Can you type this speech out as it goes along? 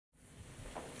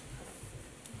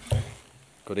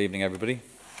Good evening, everybody.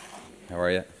 How are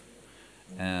you?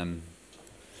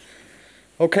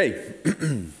 Okay,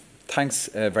 thanks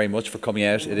very much for coming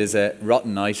out. It is a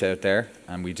rotten night out there,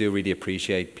 and we do really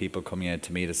appreciate people coming out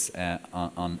to meet us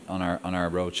on our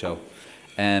roadshow.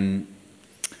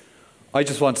 I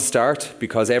just want to start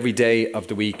because every day of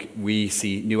the week we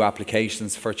see new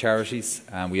applications for charities,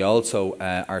 and we also,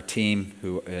 our team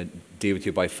who deal with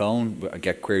you by phone,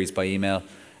 get queries by email,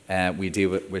 we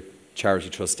deal with charity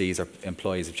trustees or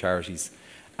employees of charities.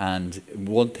 And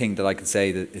one thing that I can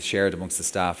say that is shared amongst the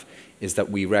staff is that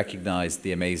we recognise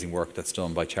the amazing work that's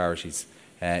done by charities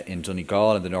in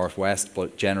Donegal and the Northwest,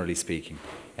 but generally speaking,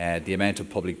 the amount of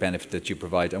public benefit that you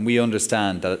provide. And we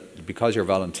understand that because you're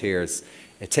volunteers,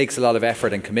 it takes a lot of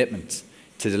effort and commitment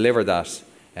to deliver that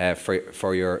for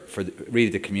really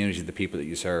the community, the people that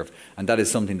you serve. And that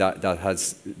is something that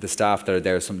has the staff that are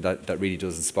there, something that really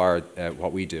does inspire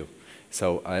what we do.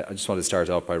 So I just want to start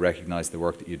off by recognising the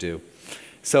work that you do.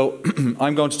 So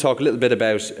I'm going to talk a little bit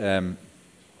about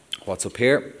what's up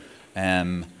here.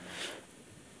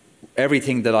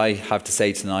 Everything that I have to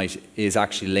say tonight is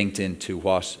actually linked into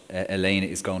what Elena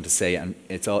is going to say, and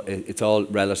it's all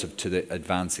relative to the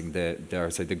advancing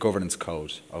the governance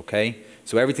code. Okay,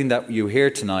 so everything that you hear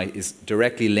tonight is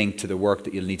directly linked to the work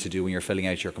that you'll need to do when you're filling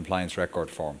out your compliance record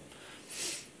form.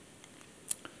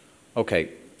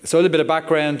 Okay, so a little bit of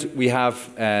background. We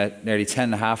have nearly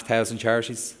 10,500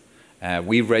 charities.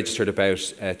 We've registered about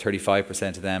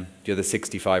 35% of them. The other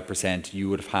 65%, you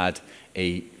would have had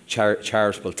a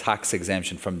charitable tax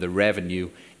exemption from the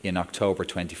revenue in October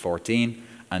 2014,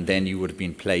 and then you would have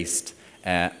been placed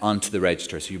onto the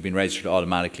register. So you've been registered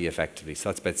automatically, effectively. So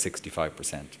that's about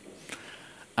 65%.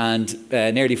 And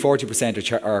nearly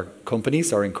 40% are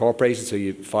companies or incorporated, so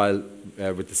you file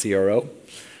with the CRO.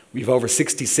 We've over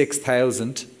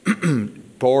 66,000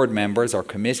 board members or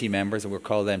committee members, and we'll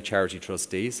call them charity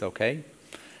trustees, okay?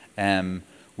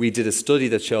 We did a study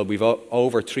that showed we've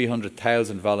over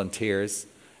 300,000 volunteers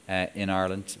in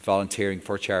Ireland volunteering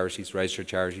for charities, registered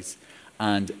charities,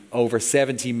 and over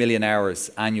 70 million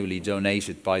hours annually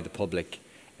donated by the public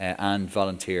and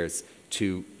volunteers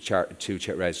to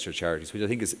registered charities, which I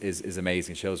think is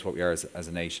amazing. It shows what we are as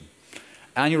a nation.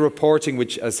 Annual reporting,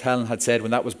 which, as Helen had said,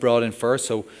 when that was brought in first,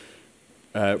 so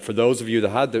for those of you that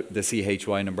had the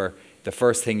CHY number, the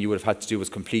first thing you would have had to do was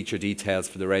complete your details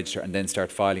for the register and then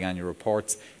start filing annual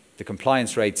reports. The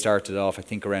compliance rate started off, I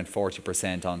think, around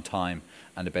 40% on time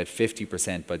and about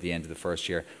 50% by the end of the first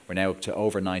year. We're now up to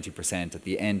over 90% at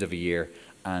the end of a year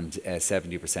and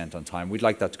 70% on time. We'd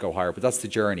like that to go higher, but that's the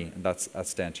journey, and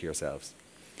that's down to yourselves.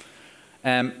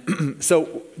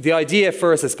 So the idea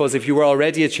first, I suppose, if you were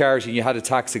already a charity and you had a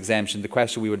tax exemption, the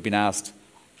question we would have been asked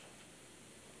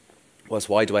was,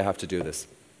 why do I have to do this?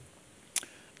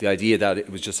 The idea that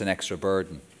it was just an extra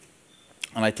burden.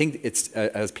 And I think it's,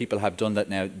 as people have done that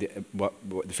now,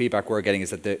 the feedback we're getting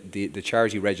is that the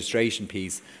charity registration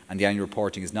piece and the annual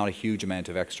reporting is not a huge amount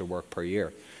of extra work per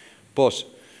year. But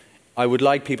I would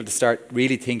like people to start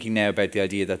really thinking now about the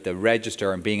idea that the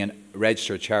register and being a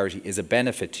registered charity is a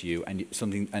benefit to you and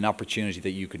an opportunity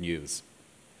that you can use.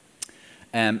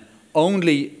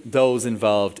 Only those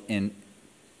involved in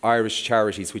Irish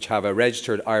charities which have a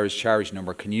registered Irish charity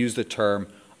number can use the term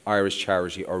Irish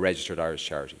charity or registered Irish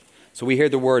charity. So we hear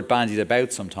the word bandied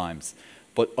about sometimes,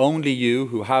 but only you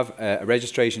who have a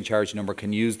registration charity number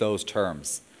can use those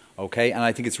terms. Okay? And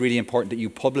I think it's really important that you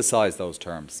publicise those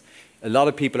terms. A lot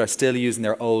of people are still using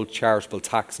their old charitable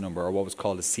tax number, or what was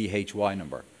called a CHY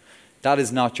number. That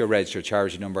is not your registered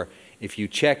charity number. If you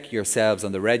check yourselves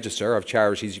on the register of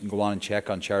charities, you can go on and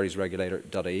check on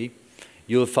charitiesregulator.ie.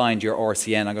 You'll find your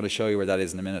RCN. I'm going to show you where that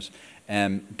is in a minute.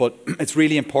 But it's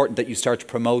really important that you start to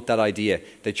promote that idea,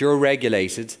 that you're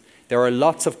regulated. There are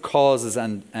lots of causes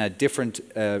and different,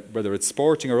 whether it's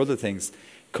sporting or other things,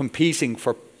 competing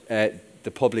for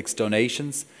the public's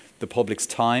donations, the public's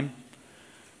time.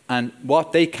 And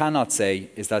what they cannot say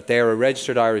is that they're a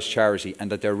registered Irish charity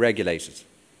and that they're regulated.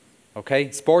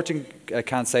 Okay? Sporting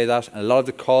can't say that, and a lot of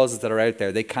the causes that are out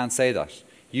there, they can't say that.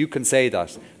 You can say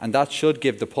that, and that should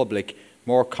give the public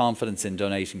more confidence in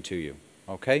donating to you.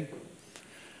 Okay?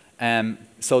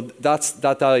 So that's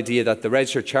that idea that the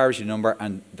registered charity number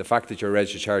and the fact that you're a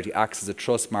registered charity acts as a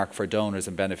trust mark for donors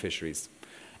and beneficiaries.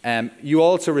 You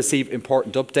also receive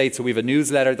important updates. So we have a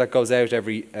newsletter that goes out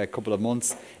every couple of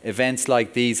months. Events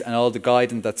like these and all the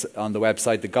guidance that's on the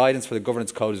website. The guidance for the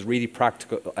governance code is really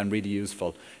practical and really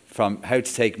useful. From how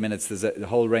to take minutes, there's a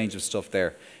whole range of stuff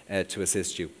there to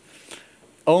assist you.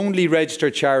 Only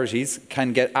registered charities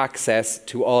can get access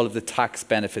to all of the tax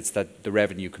benefits that the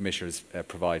revenue commissioners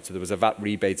provide. So there was a VAT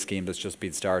rebate scheme that's just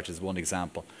been started as one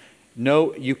example.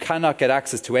 No, you cannot get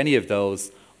access to any of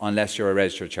those unless you're a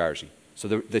registered charity. So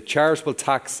the charitable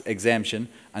tax exemption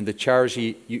and the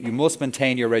charity, you must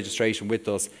maintain your registration with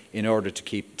us in order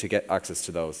to get access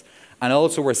to those. And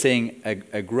also we're seeing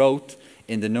a growth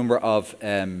in the number of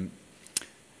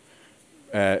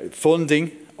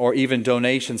funding or even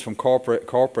donations from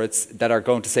corporates that are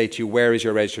going to say to you, where is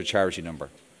your registered charity number?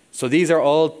 So these are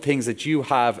all things that you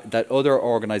have that other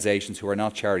organisations who are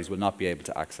not charities will not be able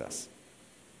to access.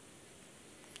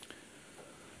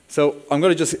 So I'm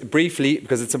going to just briefly,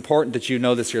 because it's important that you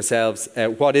know this yourselves,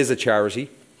 what is a charity?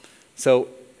 So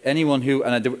anyone who,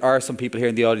 and there are some people here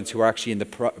in the audience who are actually in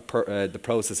the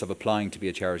process of applying to be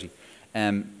a charity.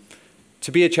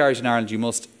 To be a charity in Ireland, you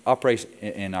must operate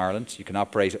in Ireland. You can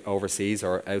operate overseas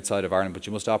or outside of Ireland, but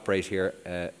you must operate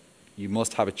here. You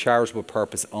must have a charitable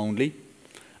purpose only,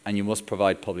 and you must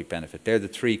provide public benefit. They're the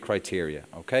three criteria,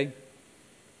 okay?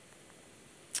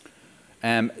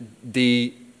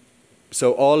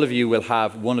 So all of you will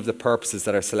have one of the purposes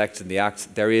that are selected in the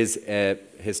Act. There is,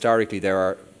 historically, there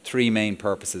are three main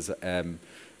purposes.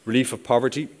 Relief of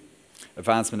poverty,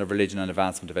 advancement of religion and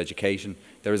advancement of education.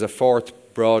 There is a fourth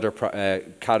broader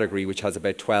category which has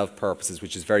about 12 purposes,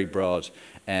 which is very broad.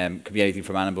 Could be anything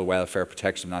from animal welfare,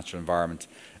 protection of natural environment,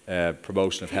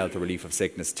 promotion of health or relief of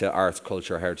sickness, to arts,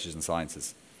 culture, heritage and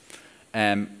sciences.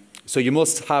 So you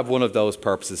must have one of those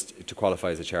purposes to qualify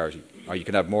as a charity, or you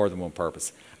can have more than one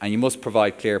purpose. And you must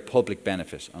provide clear public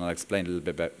benefit, and I'll explain a little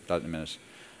bit about that in a minute.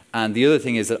 And the other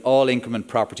thing is that all income and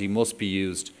property must be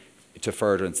used to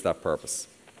furtherance that purpose.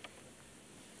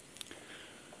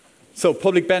 So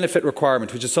public benefit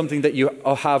requirement, which is something that you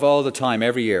have all the time,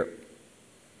 every year.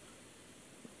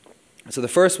 So the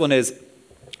first one is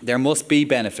there must be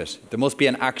benefit. There must be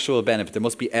an actual benefit. There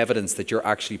must be evidence that you're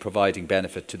actually providing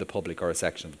benefit to the public or a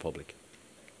section of the public.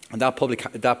 And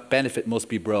that benefit must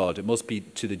be broad. It must be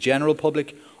to the general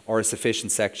public or a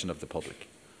sufficient section of the public.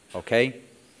 Okay?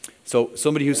 So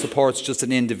somebody who supports just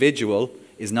an individual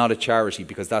is not a charity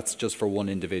because that's just for one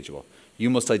individual. You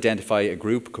must identify a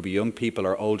group, could be young people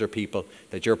or older people,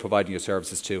 that you're providing your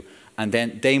services to, and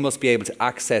then they must be able to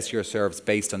access your service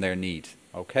based on their need.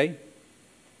 Okay?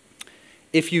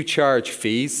 If you charge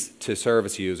fees to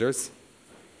service users,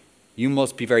 you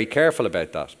must be very careful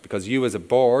about that, because you as a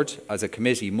board, as a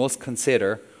committee, must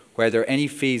consider whether any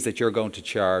fees that you're going to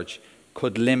charge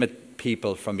could limit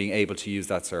people from being able to use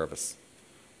that service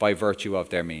by virtue of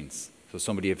their means. So if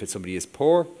somebody is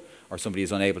poor or somebody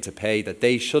is unable to pay, that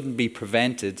they shouldn't be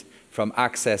prevented from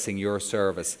accessing your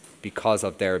service because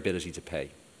of their ability to pay.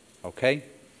 Okay?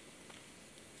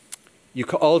 You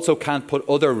also can't put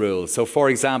other rules. So for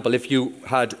example, if you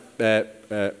had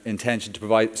intention to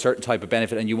provide a certain type of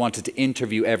benefit and you wanted to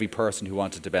interview every person who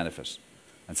wanted to benefit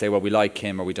and say, well, we like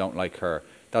him or we don't like her,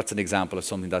 that's an example of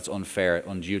something that's unfair,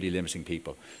 unduly limiting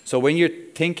people. So when you're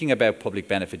thinking about public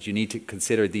benefit, you need to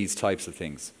consider these types of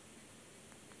things.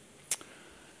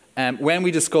 When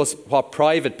we discuss what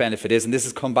private benefit is, and this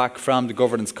has come back from the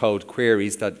governance code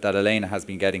queries that Elena has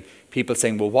been getting, people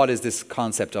saying, well, what is this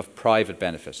concept of private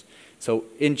benefit? So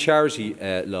in charity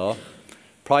law,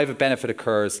 private benefit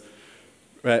occurs,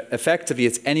 effectively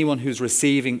it's anyone who's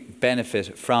receiving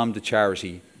benefit from the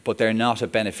charity, but they're not a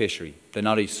beneficiary. They're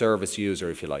not a service user,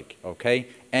 if you like. Okay?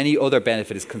 Any other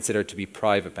benefit is considered to be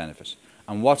private benefit.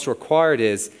 And what's required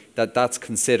is that that's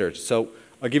considered. So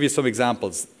I'll give you some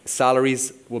examples.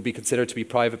 Salaries will be considered to be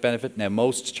private benefit. Now,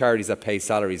 most charities that pay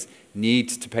salaries need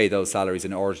to pay those salaries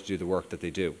in order to do the work that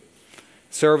they do.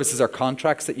 Services are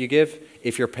contracts that you give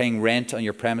if you're paying rent on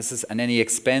your premises, and any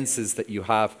expenses that you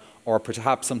have, or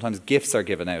perhaps sometimes gifts are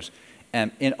given out.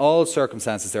 In all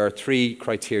circumstances, there are three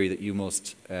criteria that you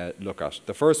must look at.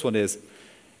 The first one is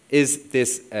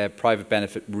this private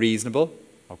benefit reasonable?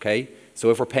 Okay. So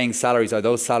if we're paying salaries, are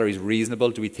those salaries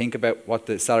reasonable? Do we think about what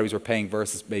the salaries we're paying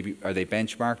versus maybe, are they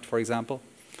benchmarked, for example?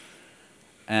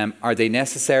 Are they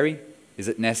necessary? Is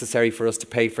it necessary for us to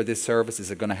pay for this service? Is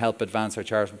it going to help advance our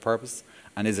charitable purpose?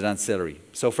 And is it ancillary?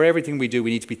 So for everything we do,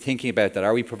 we need to be thinking about that.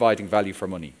 Are we providing value for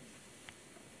money?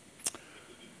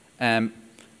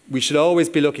 We should always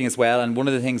be looking as well, and one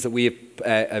of the things that we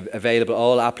have available,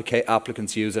 all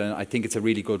applicants use, and I think it's a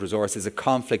really good resource, is a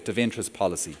conflict of interest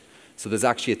policy. So there's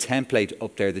actually a template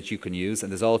up there that you can use,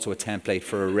 and there's also a template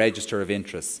for a register of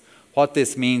interests. What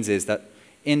this means is that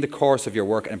in the course of your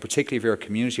work, and particularly if you're a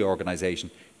community organisation,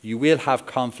 you will have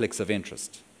conflicts of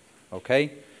interest,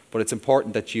 okay? But it's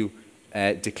important that you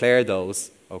declare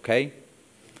those, okay?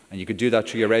 And you could do that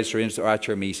through your register of interest or at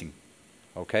your meeting,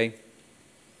 okay?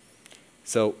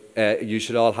 So you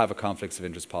should all have a conflicts of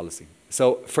interest policy.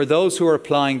 So for those who are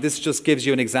applying, this just gives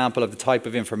you an example of the type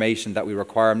of information that we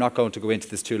require. I'm not going to go into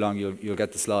this too long, you'll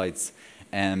get the slides.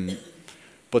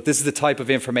 But this is the type of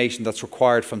information that's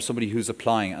required from somebody who's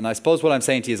applying. And I suppose what I'm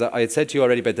saying to you is, I had said to you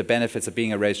already about the benefits of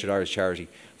being a registered Irish charity.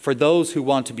 For those who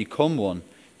want to become one,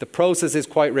 the process is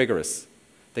quite rigorous.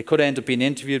 They could end up being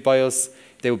interviewed by us,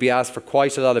 they will be asked for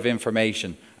quite a lot of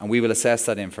information, and we will assess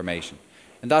that information.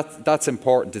 And that's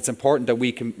important. It's important that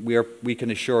we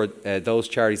can assure those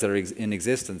charities that are in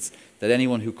existence that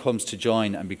anyone who comes to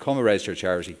join and become a registered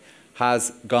charity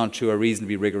has gone through a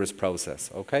reasonably rigorous process,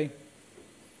 okay?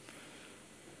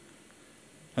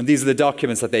 And these are the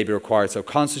documents that they be required. So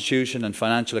constitution and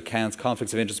financial accounts,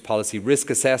 conflicts of interest policy, risk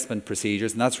assessment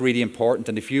procedures, and that's really important.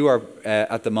 And if you are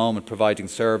at the moment providing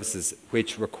services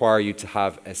which require you to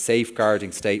have a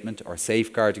safeguarding statement or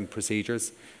safeguarding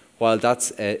procedures, while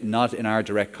that's not in our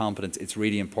direct competence, it's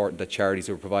really important that charities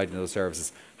who are providing those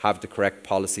services have the correct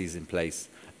policies in place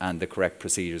and the correct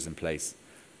procedures in place.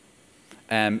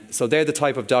 So they're the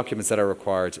type of documents that are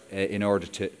required in order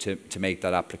to make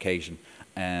that application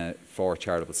for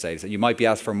charitable status. And you might be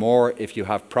asked for more if you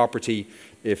have property,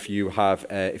 if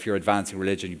you're advancing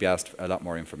religion, you'd be asked a lot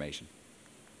more information.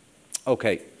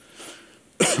 Okay.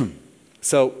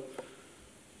 So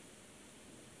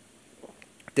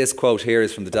this quote here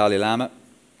is from the Dalai Lama,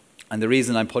 and the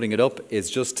reason I'm putting it up is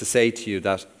just to say to you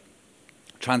that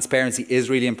transparency is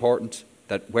really important,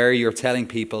 that where you're telling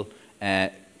people,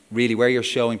 really where you're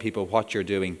showing people what you're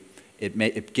doing,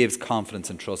 it gives confidence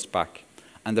and trust back.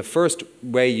 And the first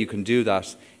way you can do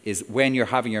that is when you're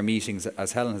having your meetings,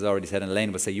 as Helen has already said and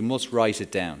Elaine will say, you must write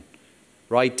it down.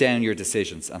 Write down your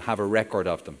decisions and have a record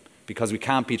of them, because we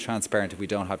can't be transparent if we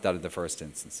don't have that in the first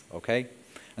instance, okay?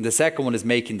 And the second one is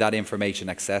making that information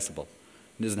accessible.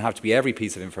 It doesn't have to be every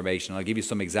piece of information. I'll give you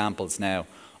some examples now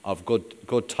of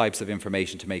good types of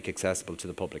information to make accessible to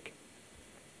the public.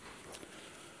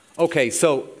 Okay,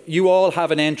 so you all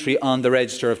have an entry on the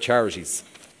Register of Charities.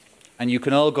 And you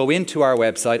can all go into our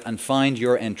website and find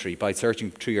your entry by searching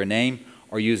through your name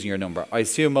or using your number. I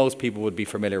assume most people would be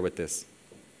familiar with this.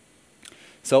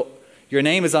 So your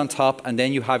name is on top, and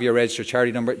then you have your registered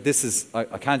charity number. This is, I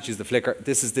can't use the flicker,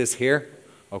 this is this here,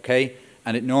 okay?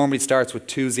 And it normally starts with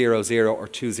 200 or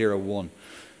 201.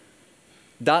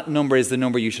 That number is the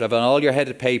number you should have on all your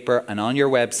headed paper and on your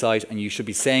website, and you should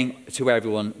be saying to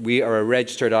everyone, we are a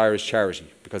registered Irish charity,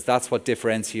 because that's what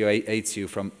differentiates you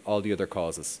from all the other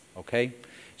causes, okay?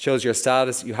 Shows your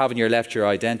status. You have on your left your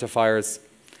identifiers.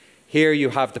 Here you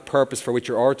have the purpose for which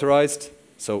you're authorised,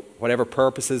 so whatever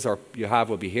purposes you have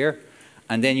will be here.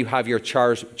 And then you have your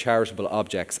charitable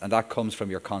objects, and that comes from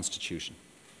your constitution.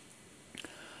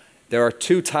 There are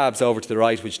two tabs over to the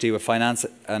right which deal with finance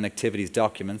and activities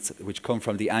documents, which come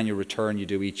from the annual return you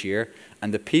do each year,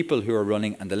 and the people who are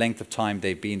running and the length of time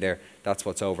they've been there. That's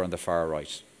what's over on the far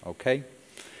right, okay?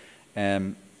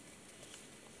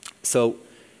 So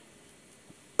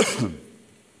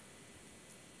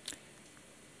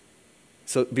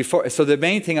the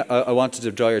main thing I wanted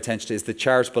to draw your attention to is the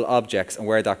charitable objects and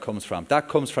where that comes from. That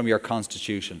comes from your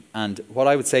constitution. And what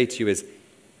I would say to you is,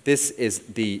 this is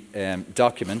the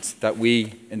document that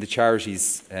we, in the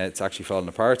charities, it's actually fallen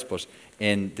apart, but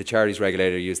in the Charities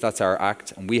Regulator use, that's our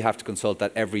act, and we have to consult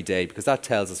that every day, because that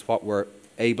tells us what we're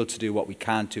able to do, what we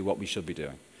can't do, what we should be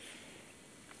doing.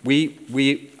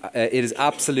 It is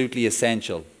absolutely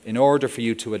essential, in order for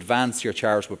you to advance your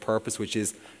charitable purpose, which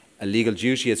is a legal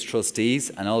duty as trustees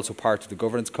and also part of the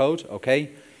governance code, okay?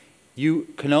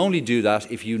 You can only do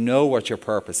that if you know what your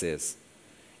purpose is.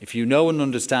 If you know and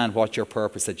understand what your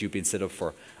purpose that you've been set up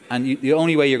for. And the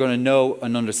only way you're going to know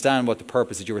and understand what the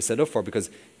purpose that you were set up for,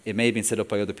 because it may have been set up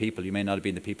by other people, you may not have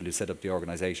been the people who set up the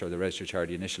organisation or the registered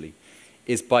charity initially,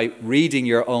 is by reading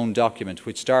your own document,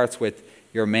 which starts with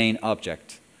your main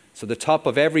object. So the top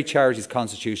of every charity's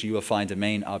constitution, you will find a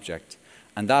main object.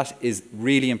 And that is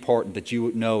really important, that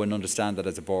you know and understand that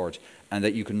as a board, and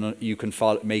that you can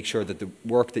make sure that the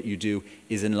work that you do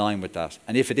is in line with that.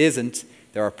 And if it isn't,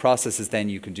 there are processes then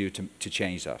you can do to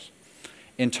change that.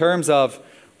 In terms of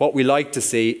what we like to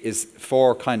see is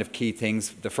 4 kind of key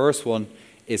things. The first one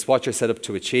is what you're set up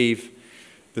to achieve.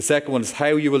 The second one is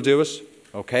how you will do it.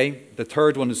 Okay. The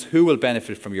third one is who will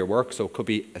benefit from your work. So it could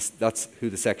be, that's who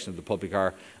the section of the public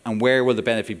are, and where will the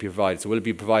benefit be provided. So will it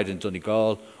be provided in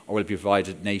Donegal, or will it be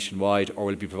provided nationwide, or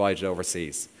will it be provided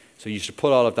overseas? So you should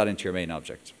put all of that into your main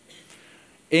object.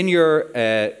 In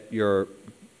your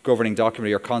governing document,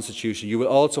 your constitution, you will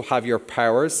also have your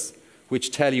powers, which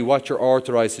tell you what you're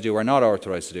authorised to do or not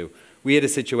authorised to do. We had a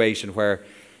situation where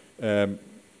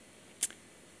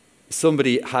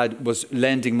somebody was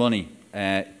lending money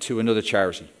to another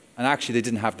charity, and actually they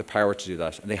didn't have the power to do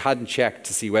that, and they hadn't checked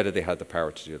to see whether they had the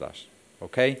power to do that.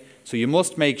 Okay? So you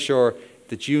must make sure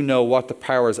that you know what the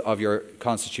powers of your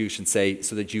constitution say,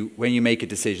 so that when you make a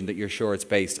decision, that you're sure it's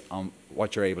based on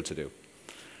what you're able to do.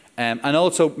 And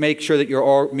also make sure that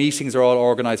your meetings are all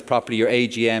organised properly, your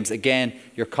AGMs. Again,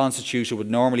 your constitution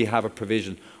would normally have a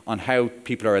provision on how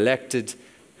people are elected,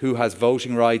 who has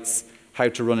voting rights, how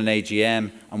to run an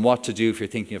AGM, and what to do if you're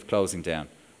thinking of closing down.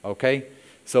 Okay?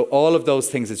 So all of those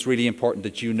things, it's really important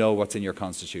that you know what's in your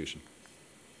constitution.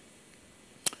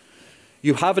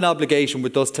 You have an obligation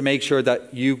with us to make sure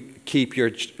that you keep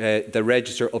the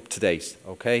register up to date.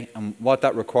 Okay? And what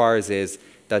that requires is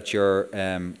that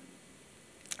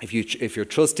if your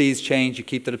trustees change, you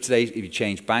keep that up to date. If you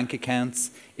change bank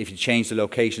accounts, if you change the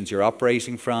locations you're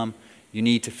operating from, you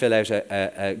need to fill out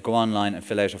go online and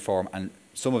fill out a form, and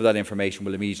some of that information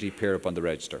will immediately appear up on the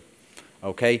register.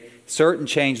 Okay? Certain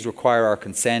changes require our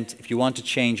consent. If you want to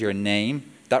change your name,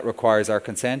 that requires our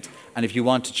consent. And if you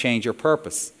want to change your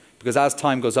purpose, because as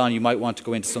time goes on, you might want to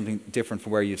go into something different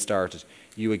from where you've started,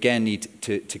 you again need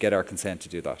to get our consent to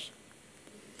do that.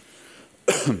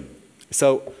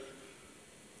 So,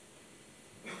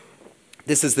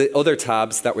 this is the other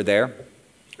tabs that were there,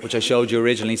 which I showed you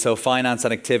originally. So finance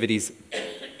and activities.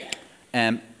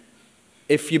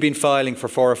 If you've been filing for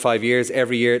 4 or 5 years,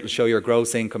 every year it will show your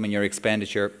gross income and your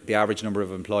expenditure, the average number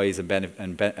of employees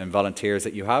and volunteers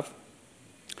that you have.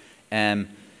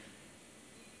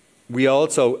 We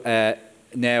also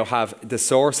now have the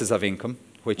sources of income,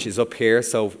 which is up here.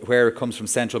 So where it comes from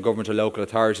central government or local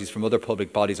authorities, from other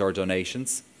public bodies or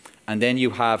donations. And then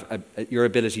you have your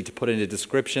ability to put in a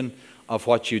description of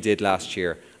what you did last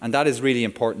year. And that is really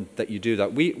important that you do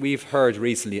that. We've heard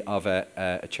recently of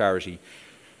a charity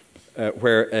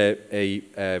where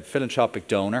a philanthropic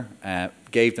donor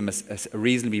gave them a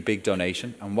reasonably big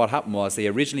donation. And what happened was they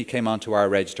originally came onto our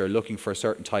register looking for a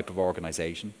certain type of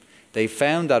organisation. They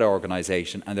found that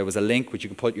organisation, and there was a link which you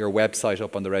can put your website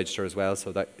up on the register as well,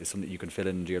 so that is something you can fill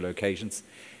in into your locations.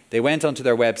 They went onto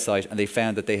their website and they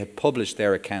found that they had published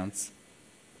their accounts.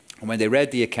 And when they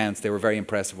read the accounts, they were very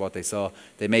impressed with what they saw.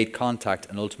 They made contact,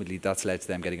 and ultimately that's led to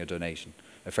them getting a donation,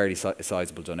 a fairly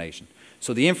sizable donation.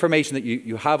 So the information that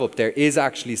you have up there is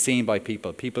actually seen by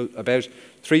people. About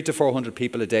 300 to 400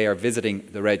 people a day are visiting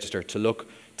the register to look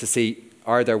to see,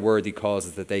 are there worthy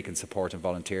causes that they can support and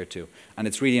volunteer to. And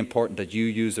it's really important that you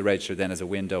use the register then as a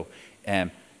window,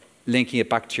 linking it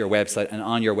back to your website, and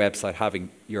on your website having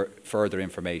your further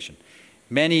information.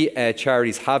 Many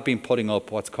charities have been putting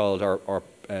up what's called, or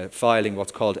filing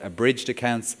what's called abridged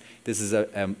accounts. This is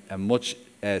a much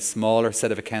smaller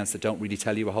set of accounts that don't really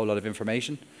tell you a whole lot of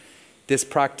information. This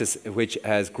practice, which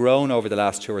has grown over the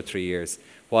last 2 or 3 years,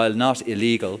 while not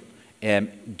illegal,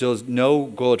 does no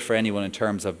good for anyone in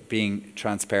terms of being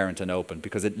transparent and open,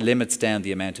 because it limits down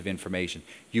the amount of information.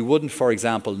 You wouldn't, for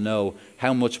example, know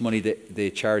how much money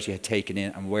the charity had taken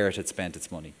in and where it had spent its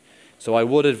money. So I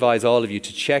would advise all of you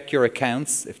to check your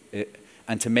accounts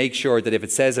and to make sure that if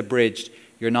it says abridged,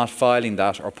 you're not filing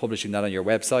that or publishing that on your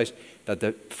website, that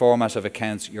the format of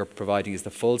accounts you're providing is the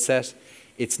full set.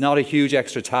 It's not a huge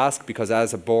extra task, because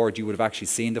as a board you would have actually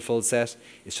seen the full set.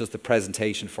 It's just the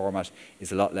presentation format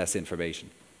is a lot less information.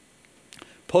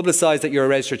 Publicise that you're a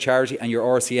registered charity and your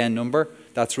RCN number.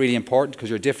 That's really important,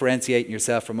 because you're differentiating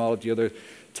yourself from all of the other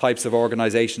types of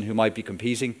organisation who might be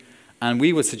competing. And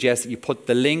we would suggest that you put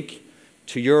the link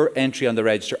to your entry on the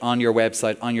register on your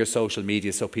website, on your social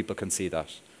media, so people can see that.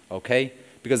 Okay?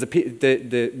 Because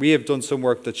we have done some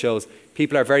work that shows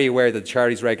people are very aware that the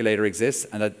Charities Regulator exists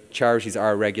and that charities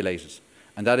are regulated.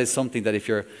 And that is something that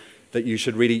that you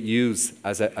should really use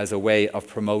as a way of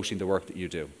promoting the work that you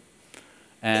do.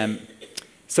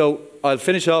 So I'll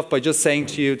finish off by just saying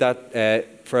to you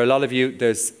that for a lot of you,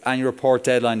 there's annual report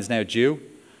deadline is now due,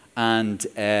 and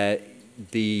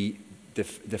the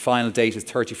final date is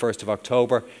 31st of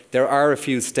October. There are a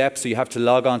few steps, so you have to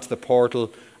log on to the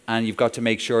portal, and you've got to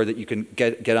make sure that you can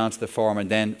get onto the form and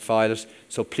then file it.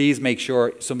 So please make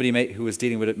sure, somebody who was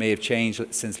dealing with it may have changed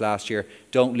since last year.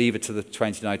 Don't leave it to the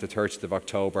 29th or 30th of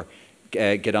October.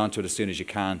 Get onto it as soon as you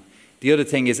can. The other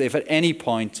thing is, if at any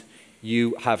point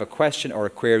you have a question or a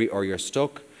query or you're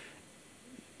stuck,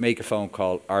 make a phone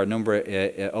call. Our number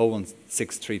is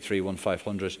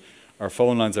 016331500. Our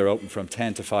phone lines are open from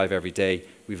 10 to 5 every day.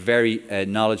 We have very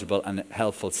knowledgeable and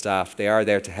helpful staff. They are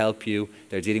there to help you.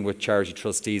 They're dealing with charity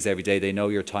trustees every day. They know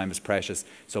your time is precious.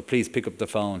 So please pick up the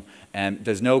phone.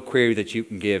 There's no query that you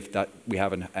can give that we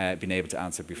haven't been able to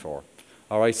answer before.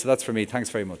 All right, so that's for me.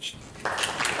 Thanks very much.